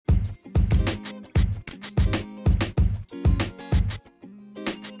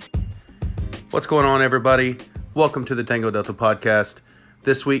What's going on, everybody? Welcome to the Tango Delta podcast.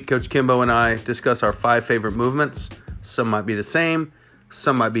 This week, Coach Kimbo and I discuss our 5 favorite movements. Some might be the same,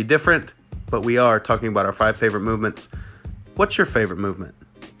 some might be different, but we are talking about our 5 favorite movements. What's your favorite movement?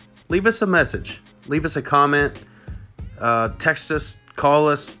 Leave us a message. Leave us a comment. Text us, call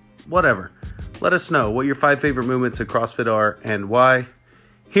us, whatever. Let us know what your 5 favorite movements at CrossFit are and why.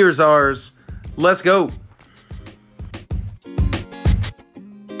 Here's ours. Let's go.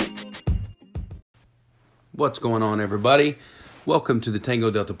 What's going on, everybody? Welcome to the Tango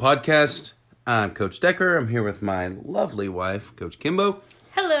Delta podcast. I'm Coach Decker. I'm here with my lovely wife, Coach Kimbo.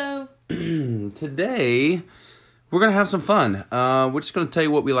 Hello. Today, we're going to have some fun. We're just going to tell you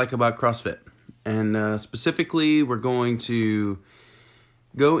what we like about CrossFit. And specifically, we're going to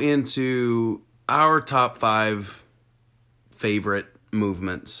go into our top 5 favorite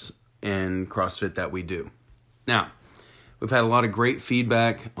movements in CrossFit that we do. Now, we've had a lot of great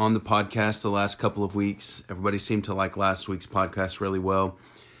feedback on the podcast the last couple of weeks. Everybody seemed to like last week's podcast really well.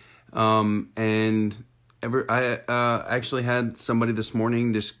 I actually had somebody this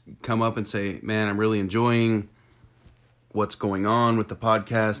morning just come up and say, man, I'm really enjoying what's going on with the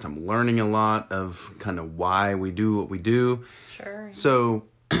podcast. I'm learning a lot of kind of why we do what we do. Sure. So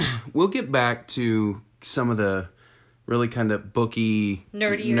we'll get back to some of the really kind of booky,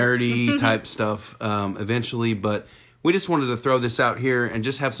 nerdy type stuff eventually, but we just wanted to throw this out here and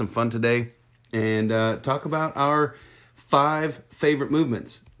just have some fun today and talk about our 5 favorite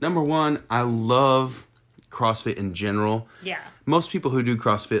movements. Number 1, I love CrossFit in general. Yeah. Most people who do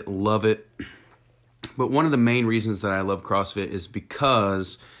CrossFit love it. But one of the main reasons that I love CrossFit is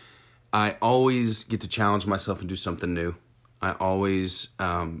because I always get to challenge myself and do something new. I always,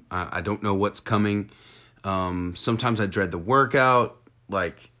 I don't know what's coming. Sometimes I dread the workout.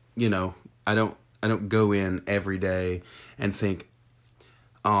 Like, I don't go in every day and think,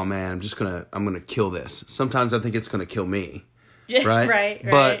 oh man, I'm gonna kill this. Sometimes I think it's gonna kill me. Yeah, right? Right.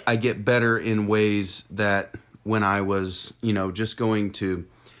 But I get better in ways that when I was, just going to,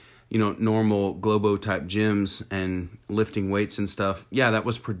 normal Globo type gyms and lifting weights and stuff, yeah, that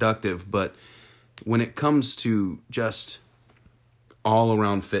was productive. But when it comes to just all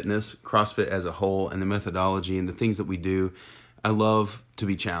around fitness, CrossFit as a whole, and the methodology and the things that we do, I love to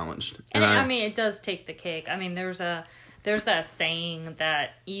be challenged. And it does take the cake. I mean, there's a saying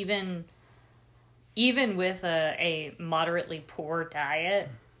that even with a moderately poor diet,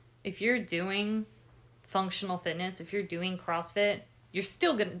 if you're doing functional fitness, if you're doing CrossFit, you're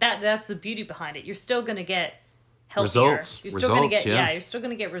still gonna that's the beauty behind it. You're still gonna get healthier. Results. You're still gonna get you're still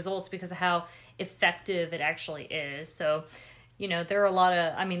gonna get results because of how effective it actually is. So there are a lot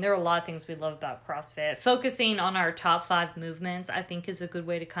of things we love about CrossFit. Focusing on our top 5 movements, I think, is a good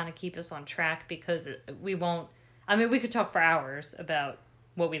way to kind of keep us on track because we could talk for hours about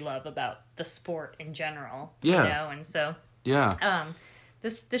what we love about the sport in general. Yeah. And so. Yeah.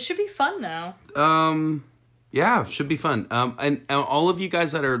 This should be fun, though. Yeah, should be fun. And all of you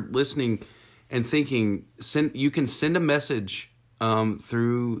guys that are listening and thinking, you can send a message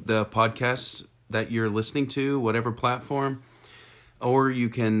through the podcast that you're listening to, whatever platform. Or you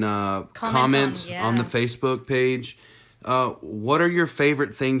can comment on the Facebook page. What are your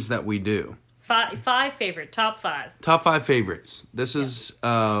favorite things that we do? Top 5. Top 5 favorites. This is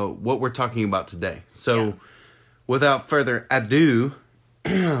what we're talking about today. So, without further ado...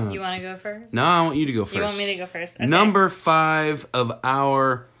 You want to go first? No, I want you to go first. You want me to go first? Okay. Number 5 of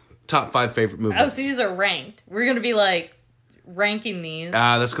our top 5 favorite movements. Oh, so these are ranked. We're going to be ranking these.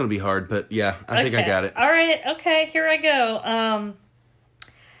 That's going to be hard, but yeah, I think I got it. All right, okay, here I go.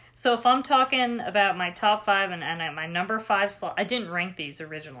 So if I'm talking about my top 5 and my number 5 slot, I didn't rank these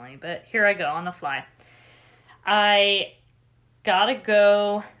originally, but here I go on the fly. I gotta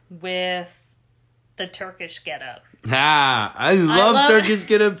go with the Turkish get-up. I love Turkish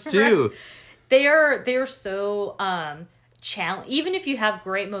get-ups too. They are so even if you have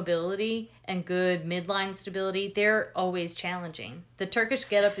great mobility and good midline stability, they're always challenging. The Turkish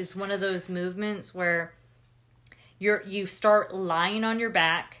get-up is one of those movements where you start lying on your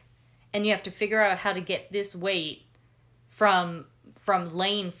back and you have to figure out how to get this weight from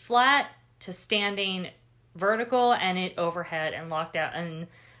laying flat to standing vertical and it overhead and locked out. And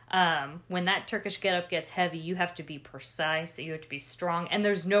when that Turkish get-up gets heavy, you have to be precise, you have to be strong, and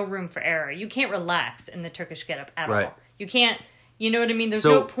there's no room for error. You can't relax in the Turkish get-up at all. You can't, you know what I mean? There's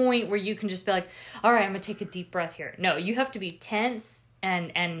no point where you can just be like, all right, I'm going to take a deep breath here. No, you have to be tense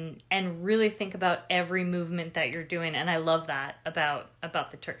and really think about every movement that you're doing, and I love that about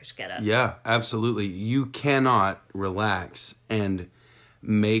the Turkish get-up. Yeah, absolutely. You cannot relax and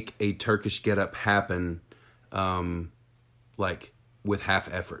make a Turkish get-up happen with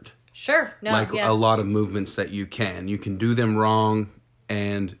half effort. Sure. No. Like Yeah. a lot of movements that you can do them wrong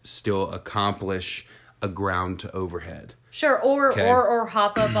and still accomplish a ground to overhead. Sure. Or Okay. or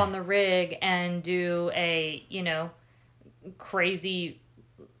hop up on the rig and do a crazy,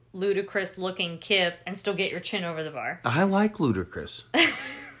 ludicrous looking kip and still get your chin over the bar. I like Ludacris.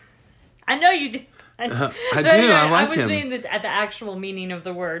 I know you do. I do. No, I like was him. meaning the actual meaning of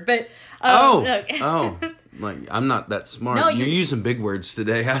the word, but Oh, like I'm not that smart. No, You're using big words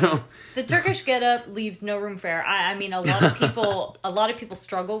today. I don't. The Turkish getup leaves no room for error. I mean, a lot of people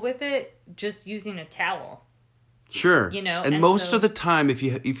struggle with it just using a towel. Sure. And most so- of the time, if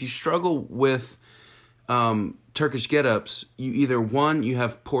you struggle with Turkish get-ups, you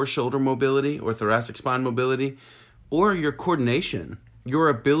have poor shoulder mobility or thoracic spine mobility, or your coordination, your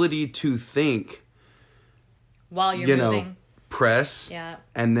ability to think While you're moving. Press, Yeah.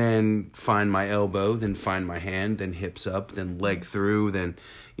 and then find my elbow, then find my hand, then hips up, then leg through, then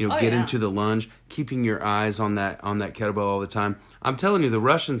get into the lunge, keeping your eyes on that kettlebell all the time. I'm telling you, the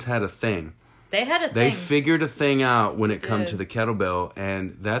Russians had a thing. They had a thing. They figured a thing out when it comes Good. to the kettlebell,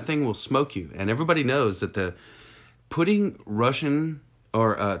 and that thing will smoke you. And everybody knows that putting Russian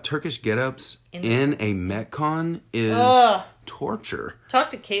or Turkish get-ups in a Metcon is torture. Talk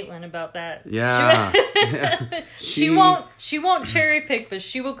to Caitlin about that. Yeah. She won't cherry pick, but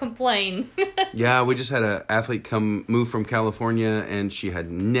she will complain. Yeah, we just had an athlete move from California, and she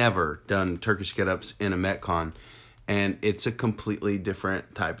had never done Turkish get-ups in a Metcon. And it's a completely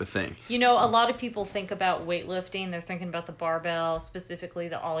different type of thing. A lot of people think about weightlifting. They're thinking about the barbell, specifically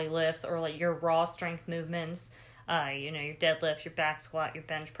the ollie lifts, or like your raw strength movements. Your deadlift, your back squat, your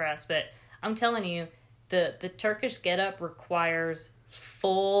bench press. But I'm telling you, the Turkish getup requires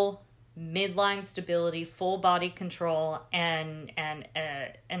full midline stability, full body control, and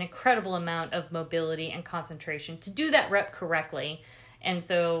an incredible amount of mobility and concentration to do that rep correctly. And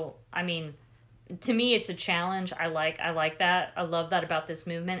so, I mean, to me, it's a challenge. I like that. I love that about this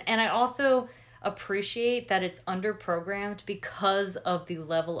movement. And I also appreciate that it's under-programmed because of the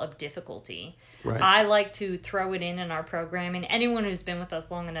level of difficulty. Right. I like to throw it in our programming. Anyone who's been with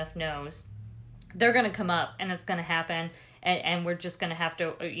us long enough knows they're going to come up and it's going to happen. And we're just going to have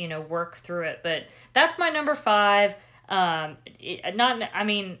to, work through it. But that's my number 5.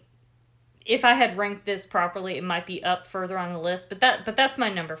 If I had ranked this properly, it might be up further on the list. But that's my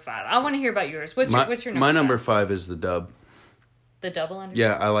number 5. I want to hear about yours. What's your number? My number 5 is the dub. The double under.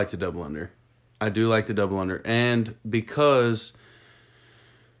 Yeah, I like the double under. I do like the double under, and because,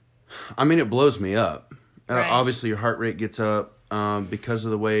 it blows me up. Right. Obviously, your heart rate gets up because of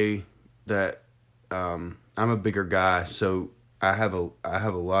the way that I'm a bigger guy, so I have a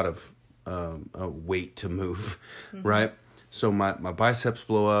lot of weight to move, right? So my biceps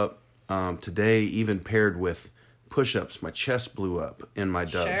blow up. Today, even paired with push-ups, my chest blew up in my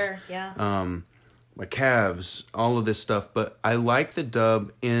dubs. Sure, yeah. My calves, all of this stuff. But I like the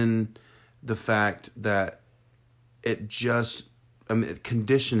dub in the fact that it just,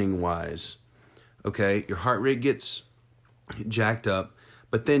 conditioning-wise, okay, your heart rate gets jacked up,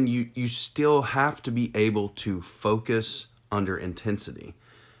 but then you still have to be able to focus under intensity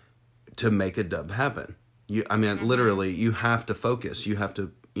to make a dub happen. Literally, you have to focus. You have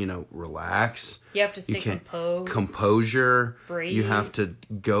to, relax. You have to stay composed. Composure. Breathe. You have to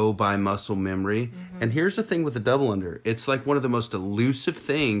go by muscle memory. And here's the thing with the double under. It's like one of the most elusive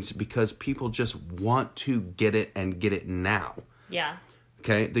things because people just want to get it and get it now. Yeah.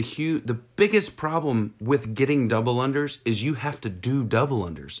 Okay? The biggest problem with getting double unders is you have to do double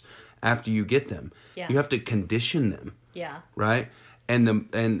unders after you get them. Yeah. You have to condition them. Yeah. Right?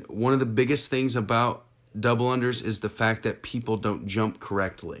 And one of the biggest things about double unders is the fact that people don't jump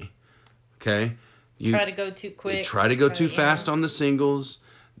correctly. Okay? You try to go too quick. They try to go too fast on the singles.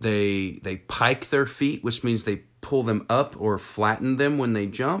 They pike their feet, which means they pull them up or flatten them when they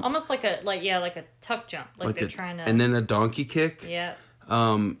jump. Almost like a tuck jump. Like they're trying to. And then a donkey kick. Yeah.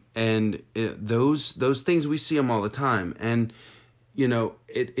 Those things, we see them all the time. And,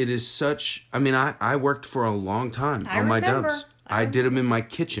 it is such... I worked for a long time on my dubs. I did them in my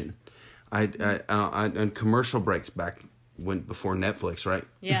kitchen. I on commercial breaks before Netflix, right?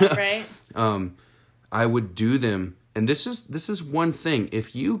 Yeah, right. I would do them, and this is one thing.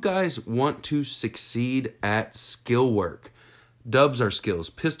 If you guys want to succeed at skill work, dubs are skills,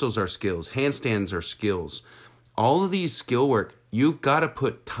 pistols are skills, handstands are skills. All of these skill work, you've got to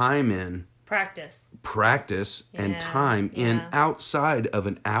put time in. Practice and time in outside of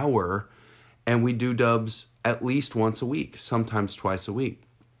an hour, and we do dubs at least once a week, sometimes twice a week.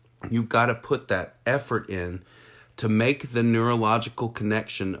 You've got to put that effort in to make the neurological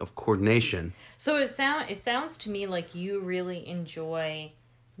connection of coordination. So it sounds to me like you really enjoy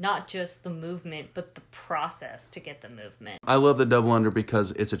not just the movement, but the process to get the movement. I love the double under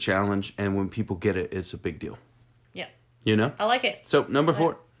because it's a challenge, and when people get it, it's a big deal. Yeah. You know? I like it. So, number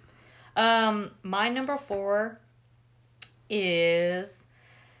 4. My number 4 is,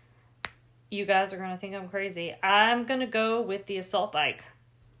 you guys are going to think I'm crazy. I'm going to go with the assault bike.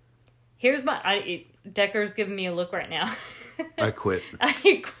 Here's Decker's giving me a look right now. I quit.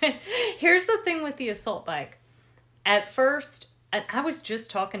 I quit. Here's the thing with the assault bike. At first, and I was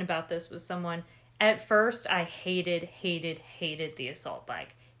just talking about this with someone. At first, I hated the assault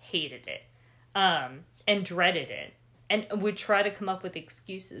bike. Hated it. And dreaded it. And would try to come up with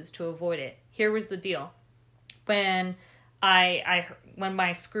excuses to avoid it. Here was the deal. When when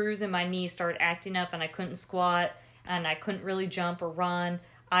my screws in my knee started acting up and I couldn't squat and I couldn't really jump or run,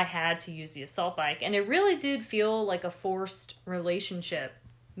 I had to use the assault bike. And it really did feel like a forced relationship,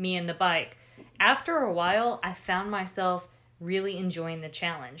 me and the bike. After a while, I found myself really enjoying the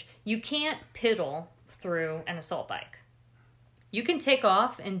challenge. You can't piddle through an assault bike. You can take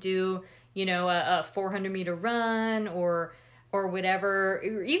off and do, a 400-meter run or whatever,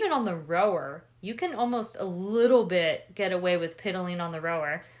 or even on the rower. You can almost a little bit get away with piddling on the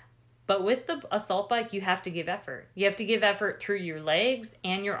rower. But with the assault bike, you have to give effort. You have to give effort through your legs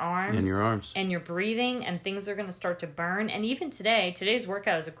and your arms. And your arms. And your breathing, and things are going to start to burn. And even today's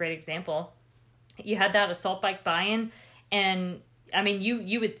workout is a great example. You had that assault bike buy-in, and I mean,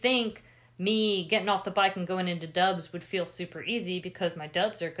 you would think me getting off the bike and going into dubs would feel super easy because my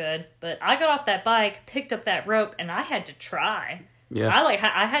dubs are good. But I got off that bike, picked up that rope, and I had to try. Yeah.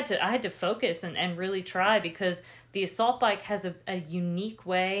 I had to focus and really try, because the assault bike has a unique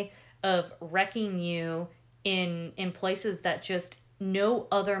way of wrecking you in places that just no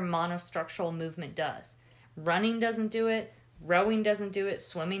other monostructural movement does. Running doesn't do it, rowing doesn't do it,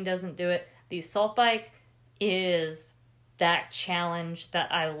 swimming doesn't do it. The assault bike is that challenge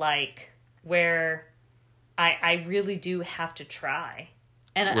that I like, where I really do have to try.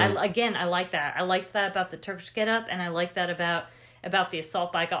 And right. I like that. I liked that about the Turkish Get Up, and I like that about the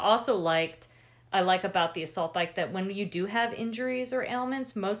assault bike. I also like about the assault bike that when you do have injuries or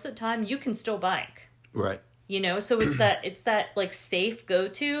ailments, most of the time you can still bike. Right. So it's that like safe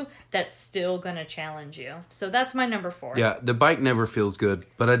go-to that's still going to challenge you. So that's my number 4. Yeah, the bike never feels good,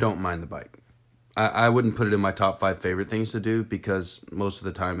 but I don't mind the bike. I wouldn't put it in my top 5 favorite things to do, because most of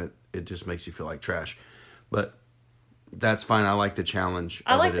the time it just makes you feel like trash. But that's fine. I like the challenge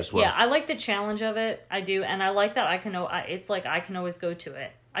of it as well. Yeah, I like the challenge of it. I do, and I like that I can always go to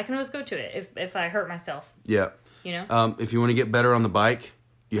it. I can always go to it if I hurt myself. Yeah. If you want to get better on the bike,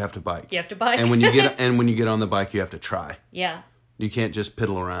 you have to bike. You have to bike. And when you get on the bike, you have to try. Yeah. You can't just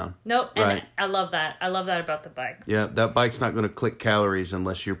piddle around. Nope. Right. And I love that. I love that about the bike. Yeah, that bike's not going to click calories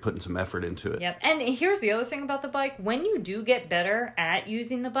unless you're putting some effort into it. Yep. And here's the other thing about the bike. When you do get better at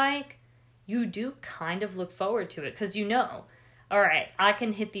using the bike, you do kind of look forward to it, because all right, I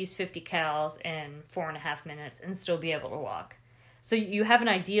can hit these 50 cals in 4.5 minutes and still be able to walk. So you have an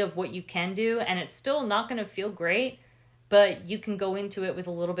idea of what you can do, and it's still not going to feel great, but you can go into it with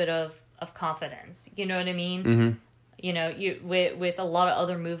a little bit of confidence. You know what I mean? Mm-hmm. With a lot of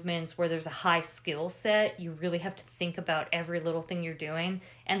other movements where there's a high skill set, you really have to think about every little thing you're doing.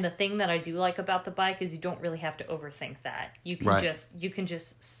 And the thing that I do like about the bike is you don't really have to overthink that. You can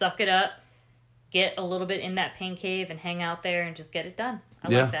just suck it up, get a little bit in that pain cave, and hang out there and just get it done. I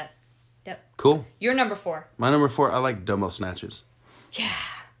like that. Yep. Cool. Your number 4. My number 4, I like dumbbell snatches. Yeah.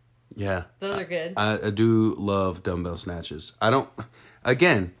 Yeah. Those are good. I do love dumbbell snatches. I don't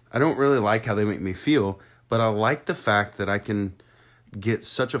really like how they make me feel, but I like the fact that I can get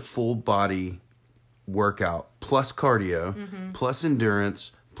such a full body workout, plus cardio, plus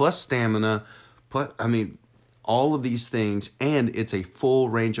endurance, plus stamina, all of these things, and it's a full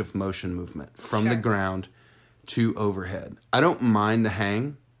range of motion movement from the ground to overhead. I don't mind the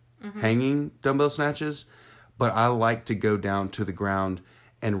hanging dumbbell snatches, but I like to go down to the ground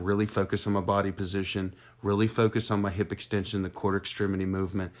and really focus on my body position, really focus on my hip extension, the quarter extremity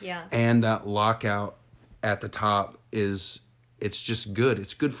movement. Yeah. And that lockout at the top it's just good.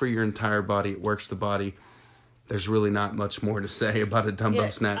 It's good for your entire body. It works the body. There's really not much more to say about a dumbbell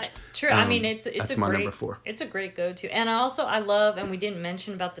snatch. True. It's that's a my great, number 4. It's a great go-to. And I love, and we didn't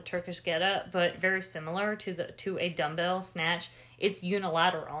mention about the Turkish Get Up, but very similar to a dumbbell snatch, it's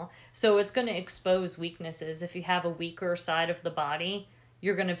unilateral. So it's going to expose weaknesses. If you have a weaker side of the body,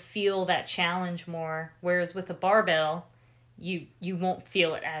 you're going to feel that challenge more. Whereas with a barbell, you won't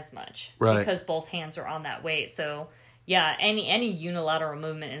feel it as much. Right. Because both hands are on that weight. So yeah, any unilateral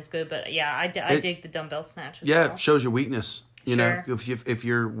movement is good. But yeah, I dig the dumbbell snatch as well. Yeah, it shows your weakness. You know, if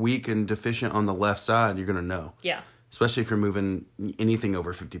you're weak and deficient on the left side, you're going to know. Yeah. especially if you're moving anything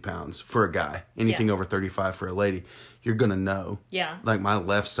over 50 pounds for a guy, anything over 35 for a lady, you're going to know. Yeah. Like my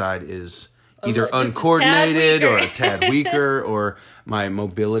left side is A either just a tad uncoordinated or weaker. a tad weaker, or my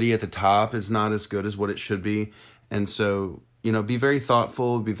mobility at the top is not as good as what it should be. And so, you know, be very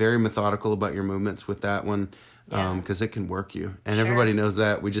thoughtful, be very methodical about your movements with that one, because it can work you. And everybody knows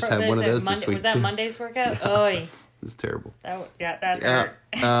that. We just had one of those this week Was that too. Monday's workout? Oy. It's terrible. That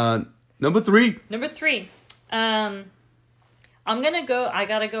hurt. Number 3. Number 3. I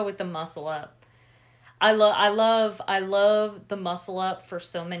gotta go with the muscle up. I love the muscle up for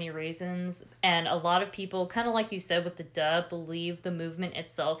so many reasons. And a lot of people, kind of like you said with the dub, believe the movement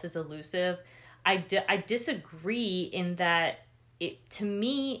itself is elusive. I disagree in that to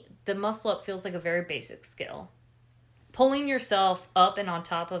me, the muscle up feels like a very basic skill. Pulling yourself up and on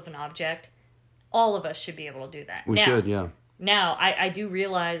top of an object, all of us should be able to do that. We should, yeah. Now, I do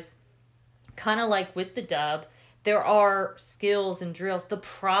realize, kind of like with the dub, there are skills and drills. The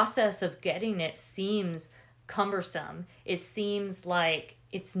process of getting it seems cumbersome. It seems like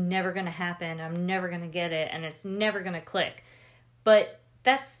it's never going to happen. I'm never going to get it, and it's never going to click. But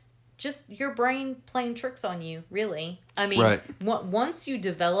that's just your brain playing tricks on you, really. I mean, once you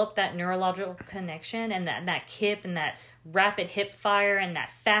develop that neurological connection and that kip and that rapid hip fire and that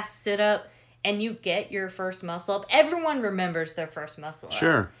fast sit-up, and you get your first muscle up, everyone remembers their first muscle up.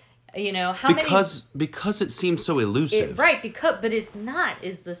 Sure. You know, because it seems so elusive. But it's not,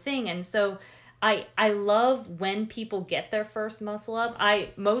 is the thing. And so I love when people get their first muscle up.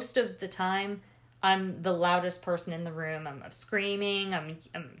 Most of the time I'm the loudest person in the room. I'm screaming, I'm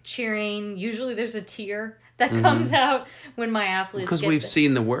cheering. Usually there's a tear that comes out when my athletes because we've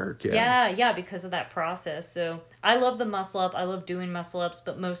seen the work. Yeah, because of that process. So I love the muscle up. I love doing muscle ups,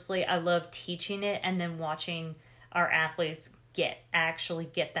 but mostly I love teaching it and then watching our athletes actually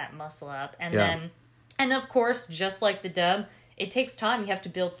get that muscle up. And of course, just like the dub, it takes time. You have to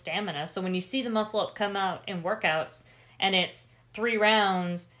build stamina. So when you see the muscle up come out in workouts and it's 3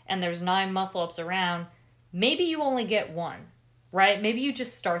 rounds and there's 9 muscle ups around, maybe you only get 1, right? Maybe you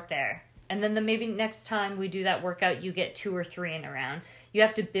just start there. And then maybe next time we do that workout, you get 2 or 3 in a round. You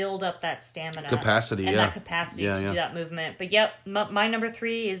have to build up that stamina. Capacity, and that capacity to do that movement. But yep, my number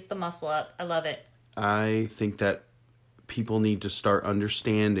 3 is the muscle up. I love it. I think that people need to start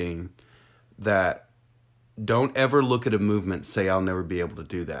understanding that don't ever look at a movement and say, I'll never be able to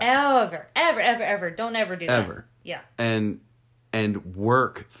do that. Ever. Don't ever do that. Ever. Yeah. And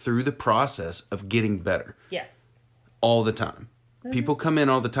work through the process of getting better. Yes. All the time. Mm-hmm. People come in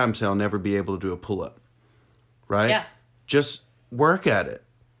all the time and say, I'll never be able to do a pull-up. Right? Yeah. Just work at it.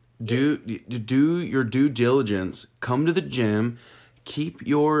 Do your due diligence. Come to the gym. Keep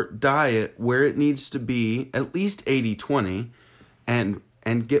your diet where it needs to be, at least 80-20, and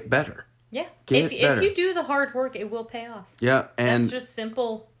get better. Yeah. If you do the hard work, it will pay off. Yeah, and that's just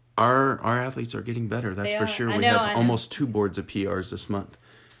simple. Our athletes are getting better. That's for sure. We have almost 2 boards of PRs this month.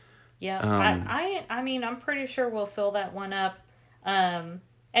 Yeah, I mean, I'm pretty sure we'll fill that one up.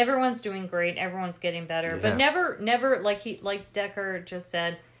 Everyone's doing great. Everyone's getting better, but never like Decker just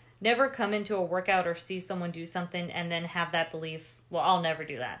said. Never come into a workout or see someone do something and then have that belief, well, I'll never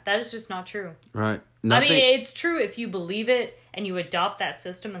do that. That is just not true. Right. I mean, it's true if you believe it and you adopt that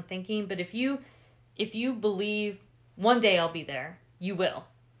system of thinking, but if you believe one day I'll be there, you will.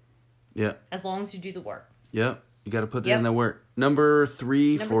 Yeah. As long as you do the work. Yep. You got to put in the work. Number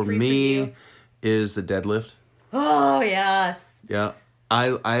 3 for me is the deadlift. Oh, yes. Yeah.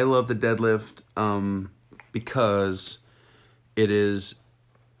 I love the deadlift because it is...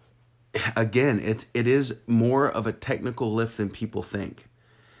 Again, it is more of a technical lift than people think.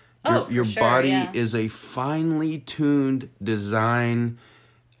 Your body is a finely tuned design,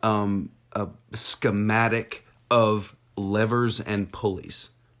 a schematic of levers and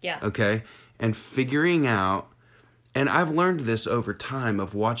pulleys. Yeah. Okay? And figuring out, and I've learned this over time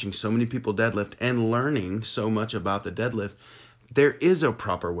of watching so many people deadlift and learning so much about the deadlift, there is a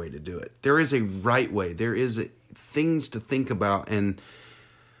proper way to do it. There is a right way. There is things to think about and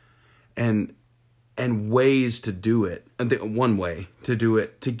ways to do it. One way to do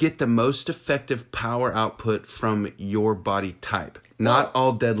it to get the most effective power output from your body type. Not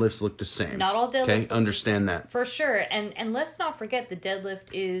all deadlifts look the same. Not all deadlifts. Okay, understand that for sure. And let's not forget the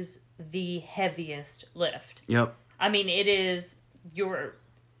deadlift is the heaviest lift. Yep. I mean, it is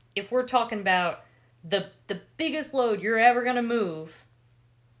if we're talking about the biggest load you're ever gonna move,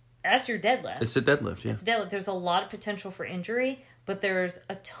 that's your deadlift. It's a deadlift. Yeah. It's a deadlift. There's a lot of potential for injury, but there's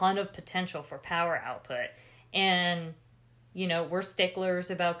a ton of potential for power output. And, you know, we're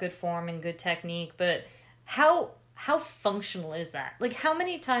sticklers about good form and good technique, but how functional is that? Like, how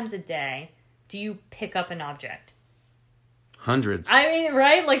many times a day do you pick up an object? hundreds. I mean,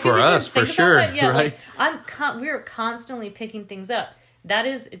 right? Like for us, for sure, yeah, right? Like, we're constantly picking things up.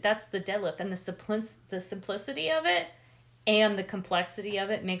 That's the deadlift, and the simplicity of it and the complexity of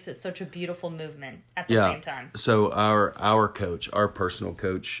it makes it such a beautiful movement at the same time. So our coach, our personal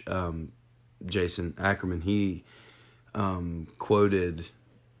coach, Jason Ackerman, he quoted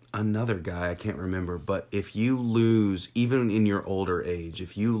another guy, I can't remember, but if you lose, even in your older age,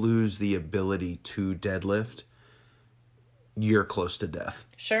 if you lose the ability to deadlift, you're close to death.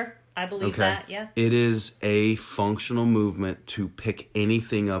 Sure, I believe that, yeah. It is a functional movement to pick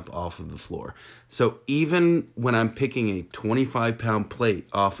anything up off of the floor. So even when I'm picking a 25-pound plate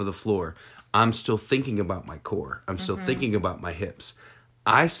off of the floor, I'm still thinking about my core. I'm still thinking about my hips.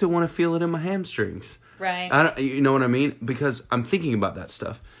 I still want to feel it in my hamstrings. Right. You know what I mean? Because I'm thinking about that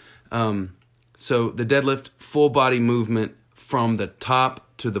stuff. So the deadlift, full body movement from the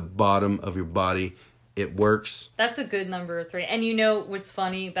top to the bottom of your body. It works. That's a good number 3. And you know what's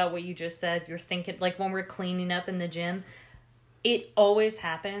funny about what you just said? You're thinking, like, when we're cleaning up in the gym, it always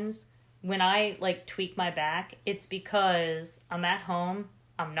happens when I, like, tweak my back. It's because I'm at home,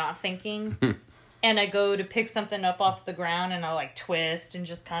 I'm not thinking, and I go to pick something up off the ground, and I, like, twist and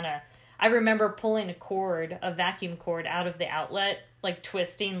just kind of... I remember pulling a vacuum cord out of the outlet, like,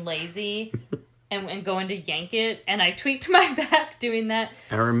 twisting lazy... And going to yank it, and I tweaked my back doing that.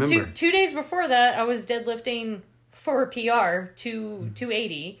 I remember. 2 days before that, I was deadlifting for a PR,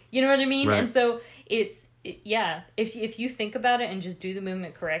 280. You know what I mean? Right. And so if you think about it and just do the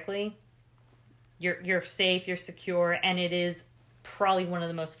movement correctly, you're safe, you're secure, and it is probably one of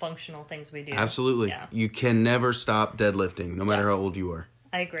the most functional things we do. Absolutely. Yeah. You can never stop deadlifting, no matter how old you are.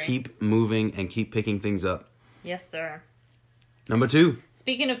 I agree. Keep moving and keep picking things up. Yes, sir. Number 2.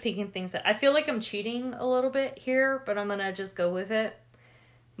 Speaking of picking things up, I feel like I'm cheating a little bit here, but I'm going to just go with it.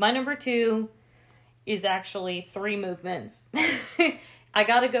 My number 2 is actually 3 movements. I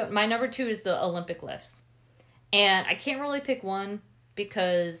got to go. My number 2 is the Olympic lifts. And I can't really pick one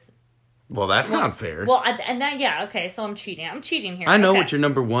because... Well, that's not fair. Well, okay, so I'm cheating. I'm cheating here. I know okay. what your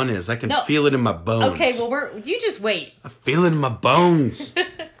number 1 is. I can feel it in my bones. Okay, well, you just wait. I feel it in my bones.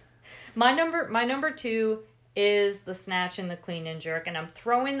 My number 2 is the snatch and the clean and jerk, and I'm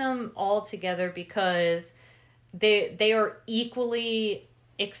throwing them all together because they are equally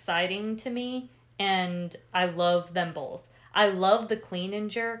exciting to me, and I love them both. I love the clean and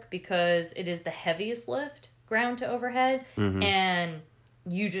jerk because it is the heaviest lift, ground to overhead, and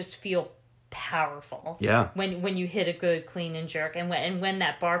you just feel powerful. Yeah. When you hit a good clean and jerk, and when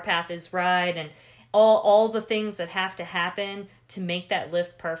that bar path is right, and all the things that have to happen to make that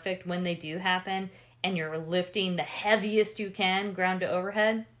lift perfect when they do happen, and you're lifting the heaviest you can, ground to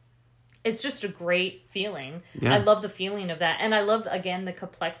overhead, it's just a great feeling. Yeah. I love the feeling of that. And I love, again, the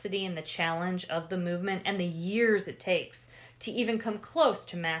complexity and the challenge of the movement and the years it takes to even come close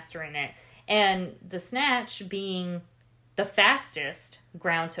to mastering it. And the snatch being the fastest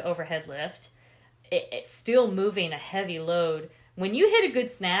ground to overhead lift, it's still moving a heavy load. When you hit a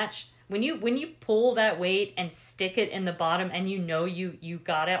good snatch, when you pull that weight and stick it in the bottom and you know you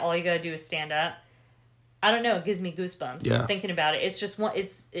got it, all you got to do is stand up. I don't know. It gives me goosebumps thinking about it. It's just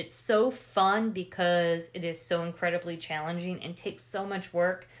it's so fun because it is so incredibly challenging and takes so much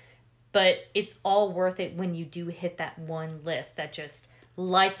work, but it's all worth it when you do hit that one lift that just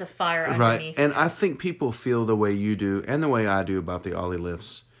lights a fire underneath. Right, and I think people feel the way you do and the way I do about the Ollie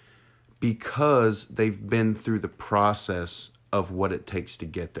lifts because they've been through the process of what it takes to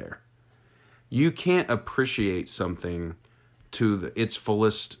get there. You can't appreciate something to its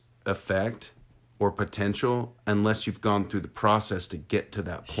fullest effect or potential unless you've gone through the process to get to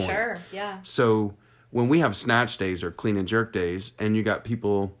that point. Sure, yeah. So when we have snatch days or clean and jerk days, and you got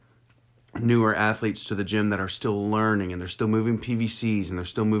people, newer athletes to the gym that are still learning and they're still moving PVCs and they're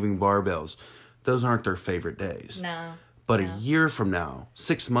still moving barbells, those aren't their favorite days. No. But a year from now,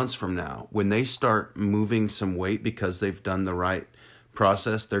 6 months from now, when they start moving some weight because they've done the right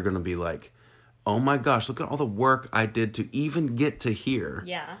process, they're going to be like, oh my gosh, look at all the work I did to even get to here.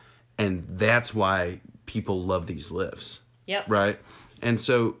 Yeah. And that's why people love these lifts. Yep. Right? And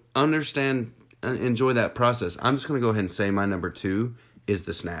so enjoy that process. I'm just going to go ahead and say my number 2 is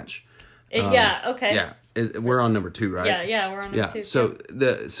the snatch. Yeah, okay. Yeah. We're on number 2, right? Yeah, we're on number 2.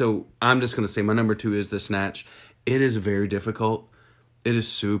 So I'm just going to say my number 2 is the snatch. It is very difficult. It is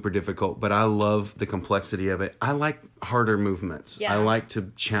super difficult, but I love the complexity of it. I like harder movements. Yeah. I like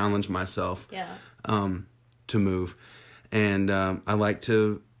to challenge myself to move. And I'm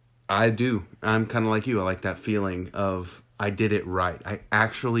kind of like you. I like that feeling of I did it right. I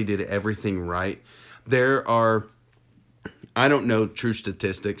actually did everything right. I don't know true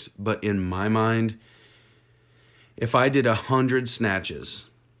statistics, but in my mind, If I did 100 snatches,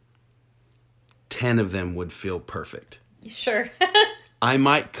 10 of them would feel perfect. Sure. I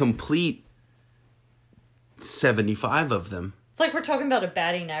might complete 75 of them. It's like we're talking about a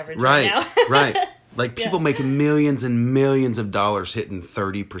batting average right now. Right. Like people making millions and millions of dollars hitting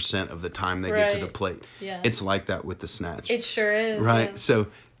 30% of the time they get to the plate. Yeah. It's like that with the snatch. It sure is. Right. Yeah. So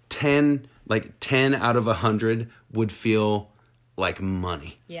 10 out of 100 would feel like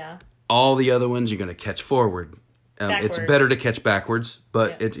money. Yeah. All the other ones you're going to catch forward. It's better to catch backwards,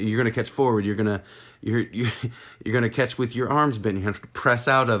 but you're going to catch forward. You're going to catch with your arms bent. You have to press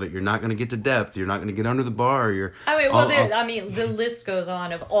out of it. You're not going to get to depth. You're not going to get under the bar. The list goes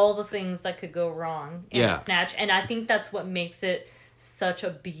on of all the things that could go wrong in a snatch, and I think that's what makes it such a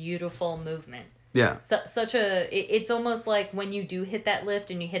beautiful movement. Yeah. It's almost like when you do hit that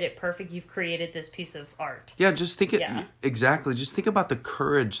lift and you hit it perfect, you've created this piece of art. Yeah, just think exactly. Just think about the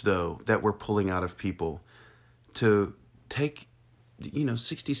courage though that we're pulling out of people to take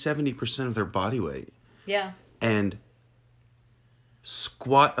 60-70% of their body weight. Yeah. And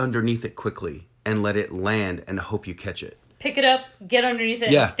squat underneath it quickly and let it land and hope you catch it. Pick it up, get underneath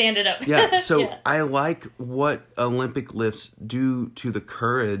it, and stand it up. Yeah, so I like what Olympic lifts do to the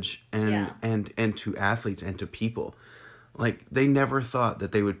courage and to athletes and to people. Like, they never thought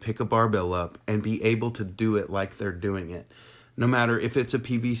that they would pick a barbell up and be able to do it like they're doing it. No matter if it's a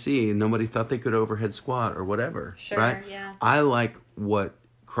PVC, nobody thought they could overhead squat or whatever, right? Yeah. I like what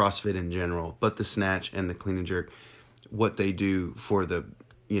CrossFit in general, but the snatch and the clean and jerk, what they do for the,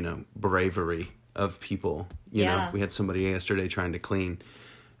 bravery of people. You know, we had somebody yesterday trying to clean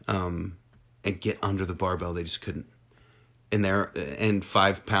and get under the barbell. They just couldn't. And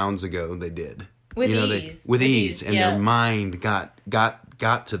 5 pounds ago they did. With ease. With ease. And their mind got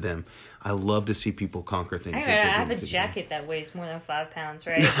to them. I love to see people conquer things. I have a jacket that weighs more than 5 pounds,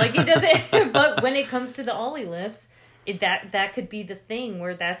 right? Like, it doesn't. But when it comes to the Ollie lifts, that could be the thing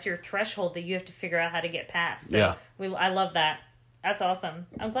where that's your threshold that you have to figure out how to get past. So I love that. That's awesome.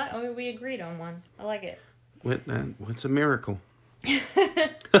 I'm glad we agreed on one. I like it. What's a miracle?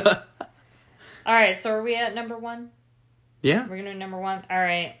 All right, so are we at number 1? Yeah. We're gonna do number 1. All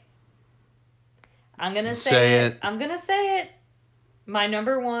right. I'm gonna say it. I'm gonna say it. My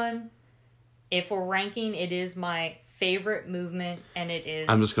number 1. If we're ranking, it is my favorite movement, and it is...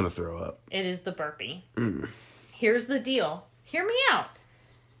 I'm just going to throw up. It is the burpee. Here's the deal. Hear me out.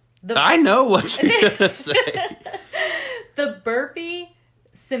 I know what you're going to say. The burpee,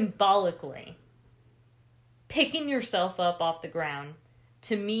 symbolically, picking yourself up off the ground,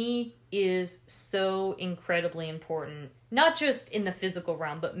 to me, is so incredibly important. Not just in the physical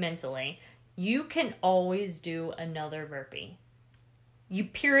realm, but mentally. You can always do another burpee.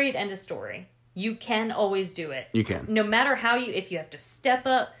 Period, end of story. You can always do it. You can. No matter if you have to step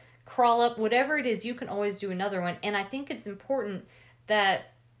up, crawl up, whatever it is, you can always do another one. And I think it's important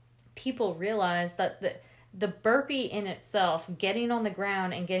that people realize that the burpee in itself, getting on the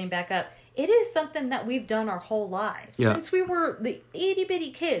ground and getting back up, it is something that we've done our whole lives. Yeah. Since we were the itty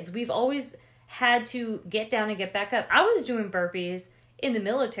bitty kids, we've always had to get down and get back up. I was doing burpees in the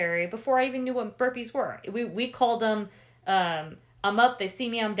military before I even knew what burpees were. We called them, I'm up, they see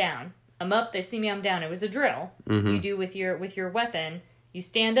me, I'm down. I'm up, they see me, I'm down. It was a drill you do with your weapon. You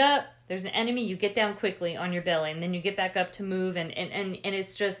stand up, there's an enemy, you get down quickly on your belly, and then you get back up to move, and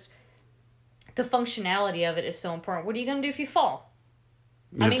it's just, the functionality of it is so important. What are you going to do if you fall?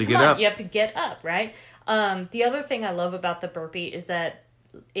 You have to get up. You have to get up, right? The other thing I love about the burpee is that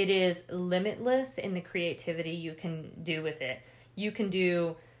it is limitless in the creativity you can do with it. You can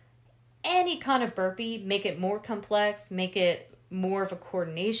do any kind of burpee, make it more complex, make it more of a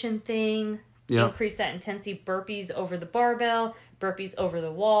coordination thing, increase that intensity. Burpees over the barbell, burpees over the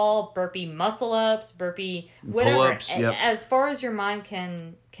wall, burpee muscle ups, burpee whatever. Pull-ups, as far as your mind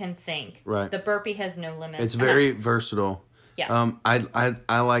can think, right. The burpee has no limits. It's very versatile. Yeah.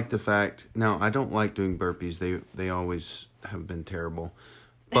 I like the fact. Now, I don't like doing burpees. They always have been terrible,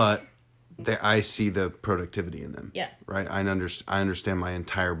 but I see the productivity in them. Yeah. Right. I understand my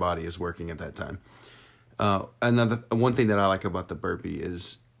entire body is working at that time. One thing that I like about the burpee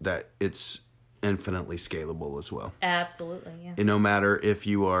is that it's infinitely scalable as well. Absolutely, yeah. And no matter if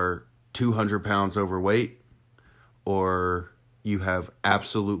you are 200 pounds overweight or you have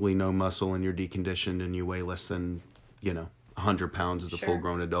absolutely no muscle and you're deconditioned and you weigh less than, 100 pounds as a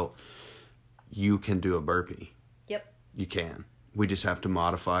full-grown adult, you can do a burpee. Yep. You can. We just have to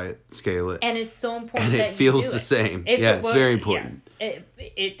modify it, scale it. And it's so important and that it feels you do the it. same. It's very important. Yes,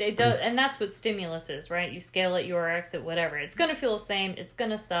 it does, and that's what stimulus is, right? You scale it, you RX it, whatever. It's going to feel the same. It's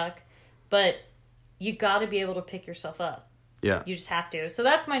going to suck, but you got to be able to pick yourself up. Yeah. You just have to. So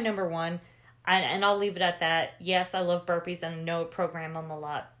that's my number 1. And I'll leave it at that. Yes, I love burpees and I know I program them a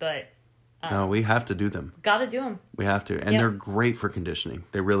lot, but No, we have to do them. got to do them. We have to. And Yep. they're great for conditioning.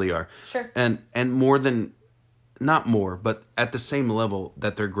 They really are. Sure. And more than, not more, but at the same level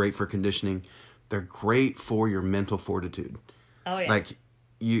that they're great for conditioning, they're great for your mental fortitude. Oh, yeah. Like,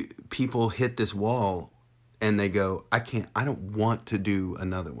 people hit this wall and they go, I don't want to do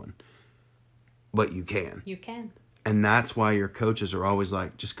another one. But you can. You can. And that's why your coaches are always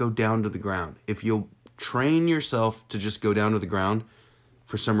like, just go down to the ground. If you'll train yourself to just go down to the ground,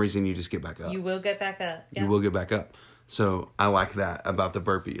 for some reason you just get back up. You will get back up. Yeah. You will get back up. So I like that about the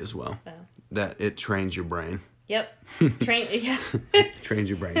burpee as well. Oh. That it trains your brain. Yep. Yeah. Trains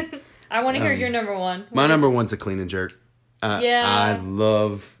your brain. I want to hear your number one. My number one's a clean and jerk. Yeah. I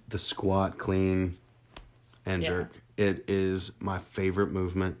love the squat, clean, and Yeah. jerk. It is my favorite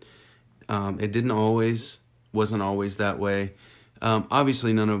movement. It wasn't always that way.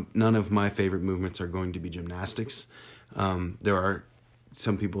 Obviously, none of my favorite movements are going to be gymnastics. There are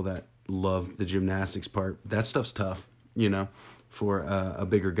some people that love the gymnastics part. That stuff's tough, for a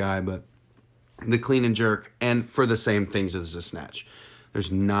bigger guy. But the clean and jerk, and for the same things as the snatch.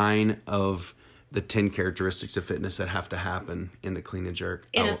 There's 9 of the 10 characteristics of fitness that have to happen in the clean and jerk.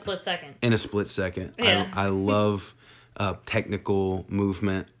 In a split second. In a split second. Yeah. I love technical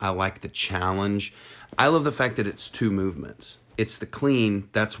movement. I like the challenge. I love the fact that it's 2 movements. It's the clean,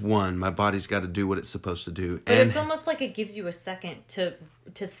 that's one. My body's got to do what it's supposed to do. But it's almost like it gives you a second to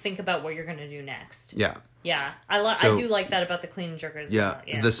think about what you're going to do next. Yeah. Yeah. I do like that about the clean and jerk as well.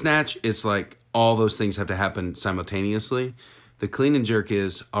 Yeah. The snatch is like all those things have to happen simultaneously. The clean and jerk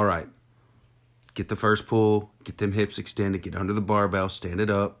is, all right, get the first pull, get them hips extended, get under the barbell, stand it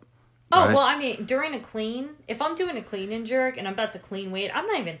up. Oh, right? well, I mean, during a clean, if I'm doing a clean and jerk and I'm about to clean weight, I'm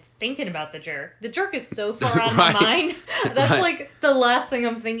not even thinking about the jerk. The jerk is so far out of my Right. mind. That's Right. like the last thing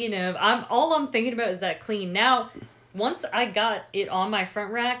I'm thinking of. All I'm thinking about is that clean. Now, once I got it on my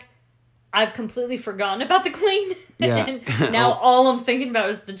front rack, I've completely forgotten about the clean. Yeah. And now all I'm thinking about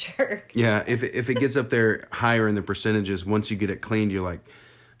is the jerk. Yeah, if it gets up there higher in the percentages, once you get it cleaned, you're like,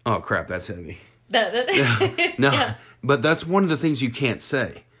 oh, crap, that's heavy. That's No, Yeah. but that's one of the things you can't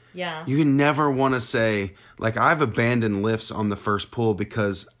say. Yeah. You can never want to say, like, I've abandoned lifts on the first pull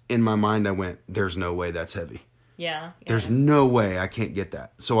because in my mind I went, there's no way that's heavy. Yeah. There's no way I can't get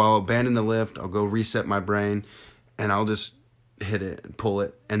that. So I'll abandon the lift, I'll go reset my brain, and I'll just hit it and pull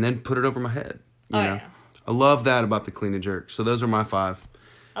it and then put it over my head. You know? Yeah. I love that about the clean and jerk. So those are my 5.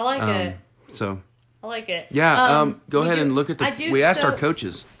 I like it. So I like it. yeah, go we ahead do- and look at I do- we asked our so-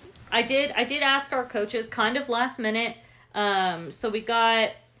 coaches. I did ask our coaches kind of last minute. So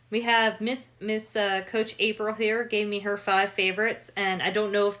we have Miss Coach April here gave me her 5 favorites, and I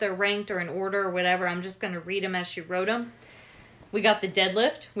don't know if they're ranked or in order or whatever. I'm just going to read them as she wrote them. We got the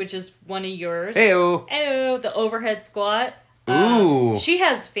deadlift, which is one of yours. Heyo. Ew, the overhead squat. Ooh. She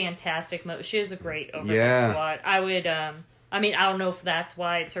has fantastic she has a great overhead Yeah. squat. I would I mean, I don't know if that's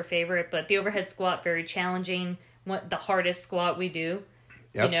why it's her favorite, but the overhead squat, very challenging. The hardest squat we do.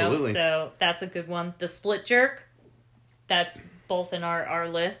 Absolutely. So that's a good one. The split jerk, that's both in our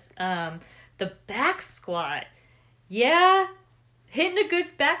list. The back squat, yeah, hitting a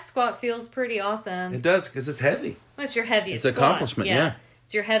good back squat feels pretty awesome. It does, because it's heavy. Well, it's your heaviest It's an squat. accomplishment, yeah.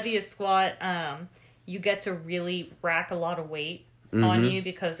 It's your heaviest squat. You get to really rack a lot of weight Mm-hmm. on you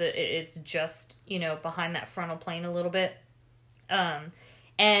because it's just, behind that frontal plane a little bit.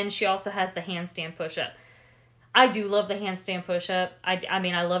 And she also has the handstand push-up. I do love the handstand push-up. I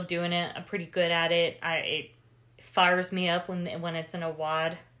mean, I love doing it. I'm pretty good at it. It fires me up when it's in a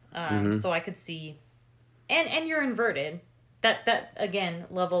WOD. So I could see, and you're inverted. That again,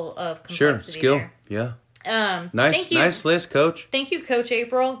 level of complexity. Sure, skill. There. Yeah. Thank you. Nice list, Coach. Thank you, Coach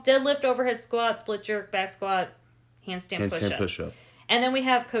April. Deadlift, overhead squat, split jerk, back squat, handstand push-up. push-up. And then we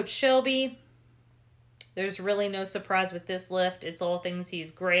have Coach Shelby. There's really no surprise with this lift. It's all things he's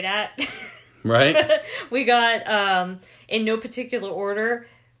great at. Right? We got, in no particular order,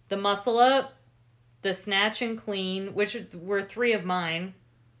 the muscle up, the snatch and clean, which were 3 of mine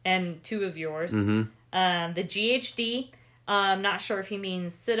and 2 of yours. Mm-hmm. The GHD. I'm not sure if he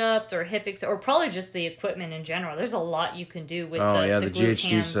means sit-ups or hip or probably just the equipment in general. There's a lot you can do with the GHD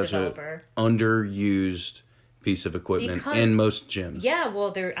GluteCam is such developer. a underused piece of equipment Because- in most gyms. Yeah,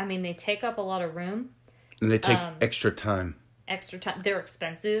 well, they take up a lot of room, And they take extra time. extra time. They're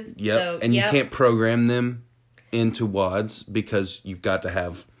expensive. Yep. So, and you can't program them into WODs because you've got to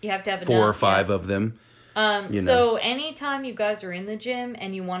have You have to have 4 or enough, 5 yeah. of them. So anytime you guys are in the gym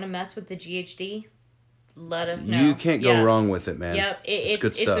and you want to mess with the GHD, let us know. You can't go wrong with it, man. Yep, it's good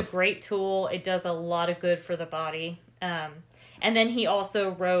it's stuff. a great tool. It does a lot of good for the body. And then he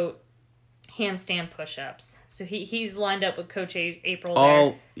also wrote handstand push-ups. So he's lined up with Coach April there.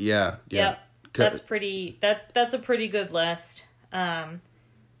 Oh, yeah. Yep. That's a pretty good list.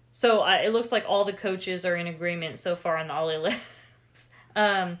 So it looks like all the coaches are in agreement so far on the Ollie lifts.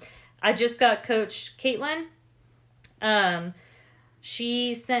 I just got Coach Caitlin.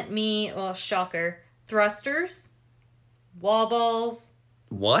 She sent me, well, shocker, thrusters, wall balls.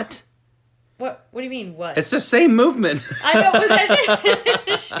 What? What do you mean, what? It's the same movement. I know,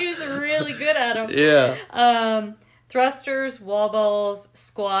 but she was really good at them. Yeah. Thrusters, wall balls,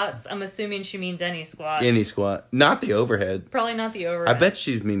 squats. I'm assuming she means any squat. Any squat. Not the overhead. Probably not the overhead. I bet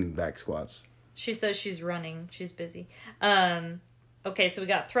she's meaning back squats. She says she's running. She's busy. Okay, so we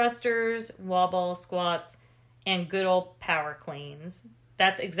got thrusters, wall ball, squats, and good old power cleans.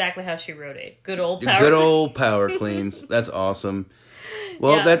 That's exactly how she wrote it. Good old power. Good old power cleans. That's awesome.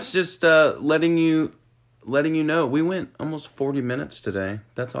 Well, Yeah. that's just letting you know we went almost 40 minutes today.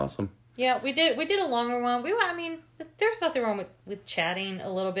 That's awesome. Yeah, we did a longer one. I mean, there's nothing wrong with chatting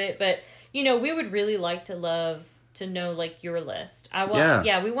a little bit, but we would really like to know like your list.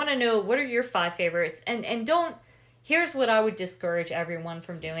 We want to know what are your 5 favorites, and don't. Here's what I would discourage everyone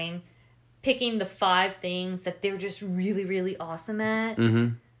from doing: picking the 5 things that they're just really, really awesome at.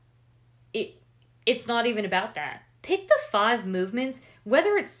 Mm-hmm. It's not even about that. Pick the 5 movements,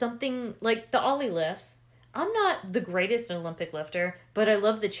 whether it's something like the Ollie lifts. I'm not the greatest Olympic lifter, but I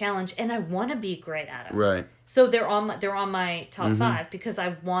love the challenge and I want to be great at it. Right. So they're on my top 5 because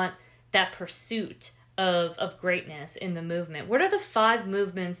I want that pursuit of greatness in the movement. What are the 5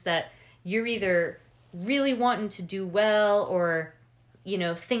 movements that you're either really wanting to do well or,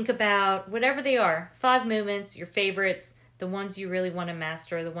 think about, whatever they are? 5 movements, your favorites, the ones you really want to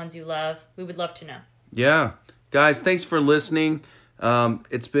master, the ones you love. We would love to know. Yeah. Guys, thanks for listening.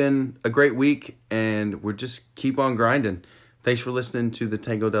 It's been a great week, and we're just keep on grinding. Thanks for listening to the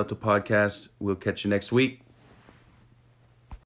Tango Delta podcast. We'll catch you next week.